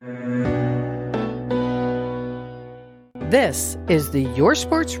This is the Your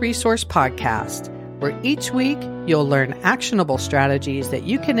Sports Resource Podcast, where each week you'll learn actionable strategies that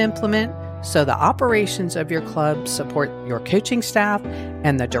you can implement so the operations of your club support your coaching staff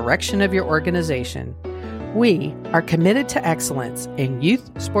and the direction of your organization. We are committed to excellence in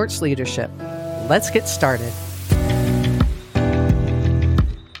youth sports leadership. Let's get started.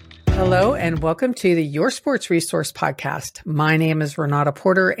 Hello and welcome to the Your Sports Resource Podcast. My name is Renata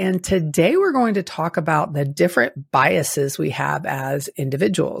Porter, and today we're going to talk about the different biases we have as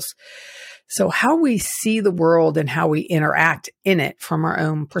individuals. So how we see the world and how we interact in it from our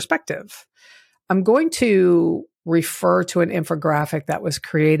own perspective. I'm going to refer to an infographic that was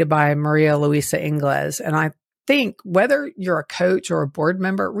created by Maria Luisa Ingles, and I think whether you're a coach or a board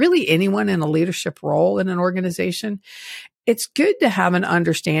member, really anyone in a leadership role in an organization, it's good to have an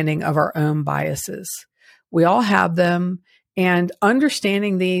understanding of our own biases. We all have them, and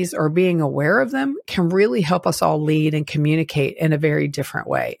understanding these or being aware of them can really help us all lead and communicate in a very different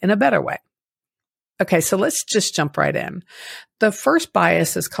way, in a better way. Okay, so let's just jump right in. The first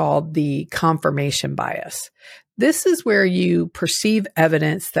bias is called the confirmation bias. This is where you perceive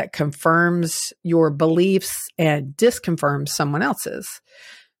evidence that confirms your beliefs and disconfirms someone else's.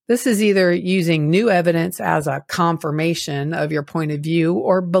 This is either using new evidence as a confirmation of your point of view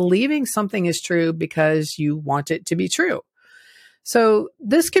or believing something is true because you want it to be true. So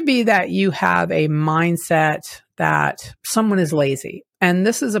this could be that you have a mindset that someone is lazy. And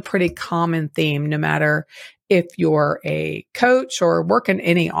this is a pretty common theme, no matter if you're a coach or work in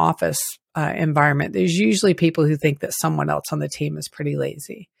any office environment. There's usually people who think that someone else on the team is pretty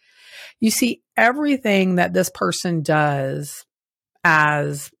lazy. You see everything that this person does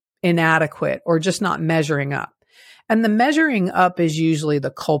as inadequate or just not measuring up. And the measuring up is usually the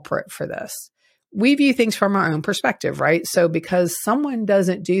culprit for this. We view things from our own perspective, right? So because someone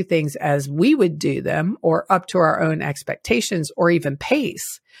doesn't do things as we would do them or up to our own expectations or even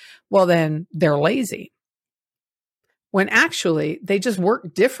pace, well, then they're lazy. When actually they just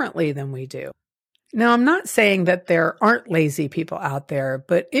work differently than we do. Now, I'm not saying that there aren't lazy people out there,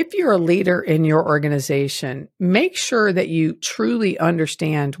 but if you're a leader in your organization, make sure that you truly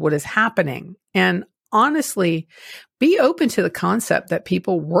understand what is happening. And honestly, be open to the concept that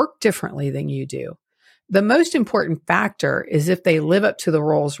people work differently than you do. The most important factor is if they live up to the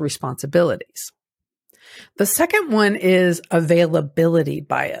role's responsibilities. The second one is availability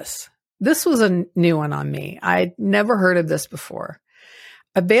bias. This was a new one on me. I'd never heard of this before.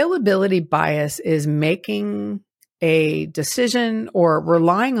 Availability bias is making a decision or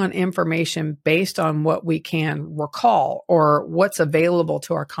relying on information based on what we can recall or what's available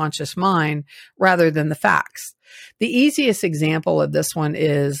to our conscious mind rather than the facts. The easiest example of this one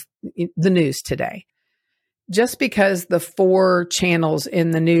is the news today. Just because the 4 channels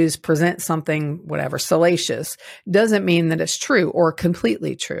in the news present something, whatever, salacious, doesn't mean that it's true or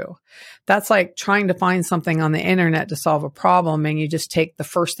completely true. That's like trying to find something on the internet to solve a problem and you just take the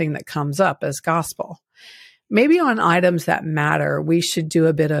first thing that comes up as gospel. Maybe on items that matter, we should do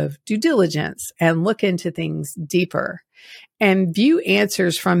a bit of due diligence and look into things deeper and view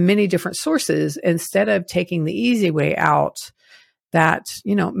answers from many different sources instead of taking the easy way out that,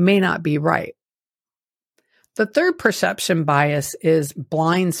 may not be right. The third perception bias is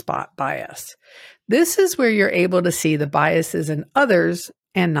blind spot bias. This is where you're able to see the biases in others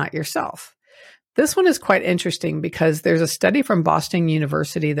and not yourself. This one is quite interesting because there's a study from Boston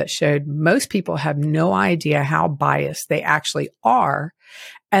University that showed most people have no idea how biased they actually are,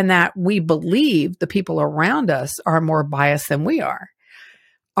 and that we believe the people around us are more biased than we are.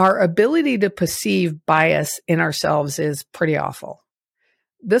 Our ability to perceive bias in ourselves is pretty awful.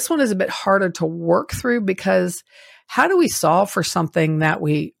 This one is a bit harder to work through because how do we solve for something that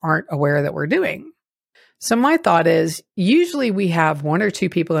we aren't aware that we're doing? So my thought is usually we have 1 or 2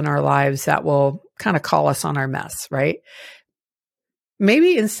 people in our lives that will kind of call us on our mess, right?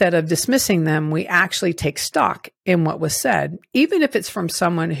 Maybe instead of dismissing them, we actually take stock in what was said, even if it's from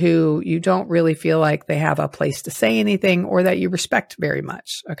someone who you don't really feel like they have a place to say anything or that you respect very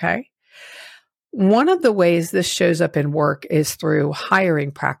much, okay? One of the ways this shows up in work is through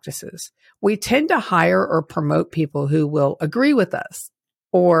hiring practices. We tend to hire or promote people who will agree with us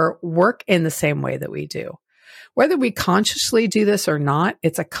or work in the same way that we do. Whether we consciously do this or not,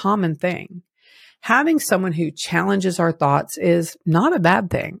 it's a common thing. Having someone who challenges our thoughts is not a bad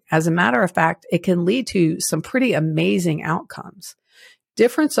thing. As a matter of fact, it can lead to some pretty amazing outcomes.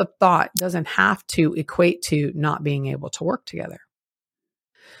 Difference of thought doesn't have to equate to not being able to work together.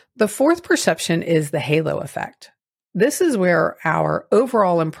 The fourth perception is the halo effect. This is where our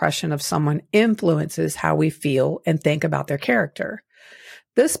overall impression of someone influences how we feel and think about their character.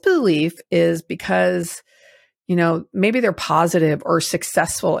 This belief is because, maybe they're positive or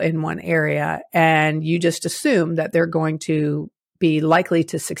successful in one area, and you just assume that they're going to be likely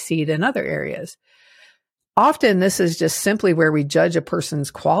to succeed in other areas. Often this is just simply where we judge a person's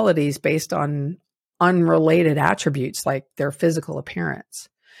qualities based on unrelated attributes like their physical appearance.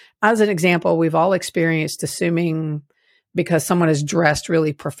 As an example, we've all experienced assuming because someone is dressed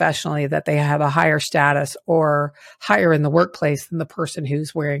really professionally that they have a higher status or higher in the workplace than the person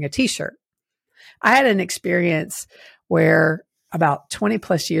who's wearing a t-shirt. I had an experience where about 20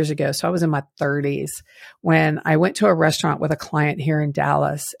 plus years ago, so I was in my 30s, when I went to a restaurant with a client here in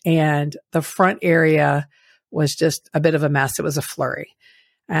Dallas, and the front area was just a bit of a mess. It was a flurry.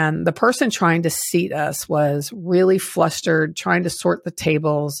 And the person trying to seat us was really flustered, trying to sort the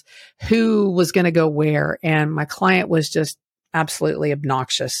tables, who was going to go where. And my client was just absolutely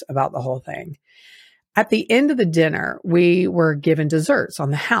obnoxious about the whole thing. At the end of the dinner, we were given desserts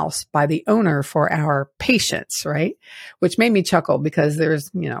on the house by the owner for our patients, right? Which made me chuckle because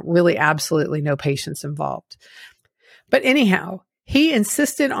there's, really absolutely no patience involved. But anyhow, he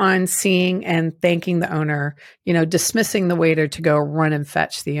insisted on seeing and thanking the owner, dismissing the waiter to go run and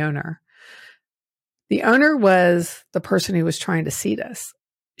fetch the owner. The owner was the person who was trying to seat us.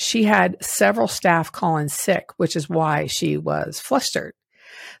 She had several staff call in sick, which is why she was flustered.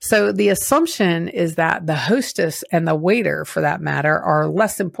 So the assumption is that the hostess and the waiter, for that matter, are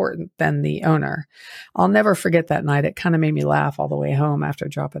less important than the owner. I'll never forget that night. It kind of made me laugh all the way home after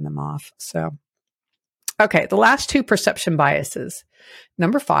dropping them off. Okay, the last two perception biases.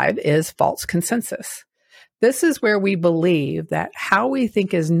 Number 5 is false consensus. This is where we believe that how we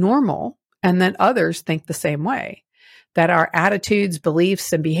think is normal and that others think the same way, that our attitudes,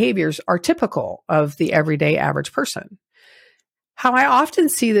 beliefs, and behaviors are typical of the everyday average person. How I often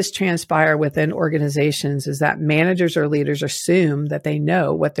see this transpire within organizations is that managers or leaders assume that they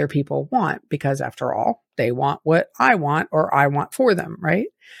know what their people want because, after all, they want what I want or I want for them, right?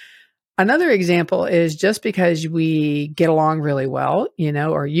 Another example is just because we get along really well,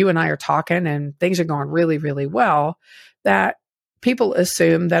 or you and I are talking and things are going really, really well, that people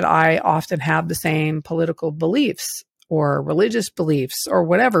assume that I often have the same political beliefs or religious beliefs or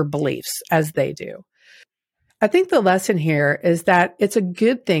whatever beliefs as they do. I think the lesson here is that it's a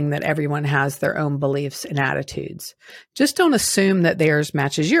good thing that everyone has their own beliefs and attitudes. Just don't assume that theirs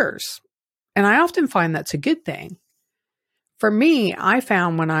matches yours. And I often find that's a good thing. For me, I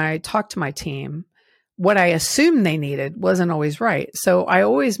found when I talked to my team, what I assumed they needed wasn't always right. So I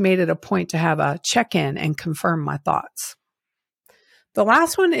always made it a point to have a check-in and confirm my thoughts. The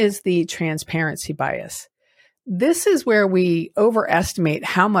last one is the transparency bias. This is where we overestimate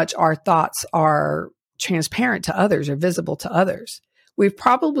how much our thoughts are transparent to others or visible to others. We've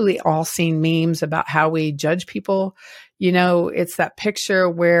probably all seen memes about how we judge people. It's that picture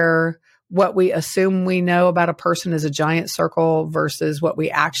where what we assume we know about a person is a giant circle versus what we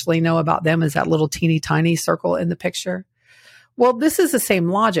actually know about them is that little teeny tiny circle in the picture. Well, this is the same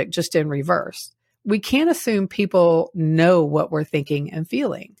logic, just in reverse. We can't assume people know what we're thinking and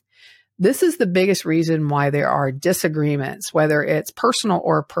feeling. This is the biggest reason why there are disagreements, whether it's personal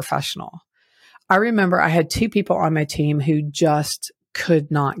or professional. I remember I had 2 people on my team who just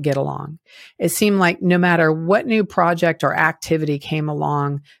could not get along. It seemed like no matter what new project or activity came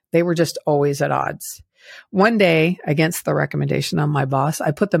along, they were just always at odds. One day, against the recommendation of my boss,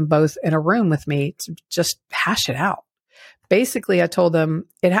 I put them both in a room with me to just hash it out. Basically, I told them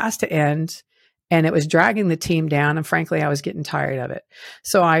it has to end, and it was dragging the team down, and frankly, I was getting tired of it.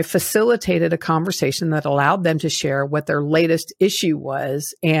 So I facilitated a conversation that allowed them to share what their latest issue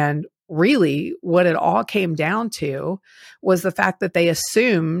was, and really what it all came down to was the fact that they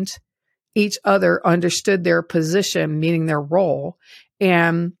assumed each other understood their position, meaning their role,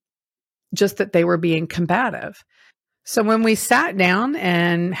 and just that they were being combative. So when we sat down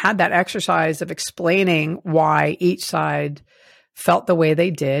and had that exercise of explaining why each side felt the way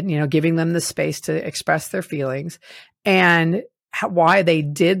they did, giving them the space to express their feelings and why they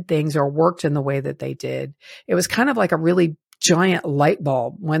did things or worked in the way that they did, it was kind of like a really giant light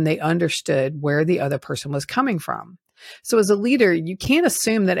bulb when they understood where the other person was coming from. So as a leader, you can't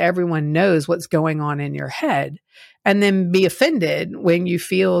assume that everyone knows what's going on in your head and then be offended when you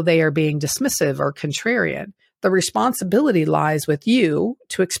feel they are being dismissive or contrarian. The responsibility lies with you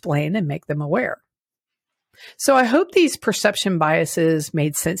to explain and make them aware. So I hope these perception biases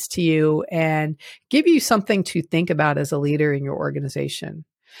made sense to you and give you something to think about as a leader in your organization.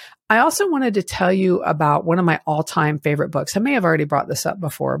 I also wanted to tell you about one of my all-time favorite books. I may have already brought this up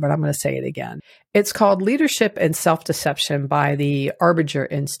before, but I'm going to say it again. It's called Leadership and Self-Deception by the Arbinger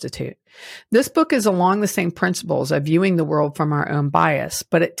Institute. This book is along the same principles of viewing the world from our own bias,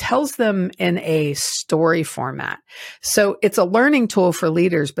 but it tells them in a story format. So it's a learning tool for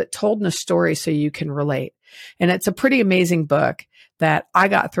leaders, but told in a story so you can relate. And it's a pretty amazing book that I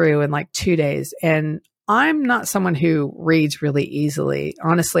got through in like 2 days. And I'm not someone who reads really easily.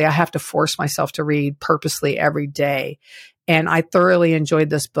 Honestly, I have to force myself to read purposely every day. And I thoroughly enjoyed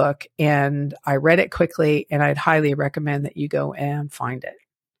this book and I read it quickly, and I'd highly recommend that you go and find it.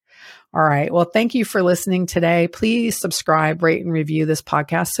 All right. Well, thank you for listening today. Please subscribe, rate, and review this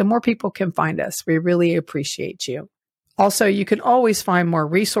podcast so more people can find us. We really appreciate you. Also, you can always find more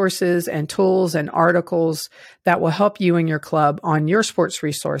resources and tools and articles that will help you and your club on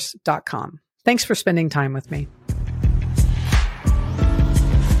yoursportsresource.com. Thanks for spending time with me.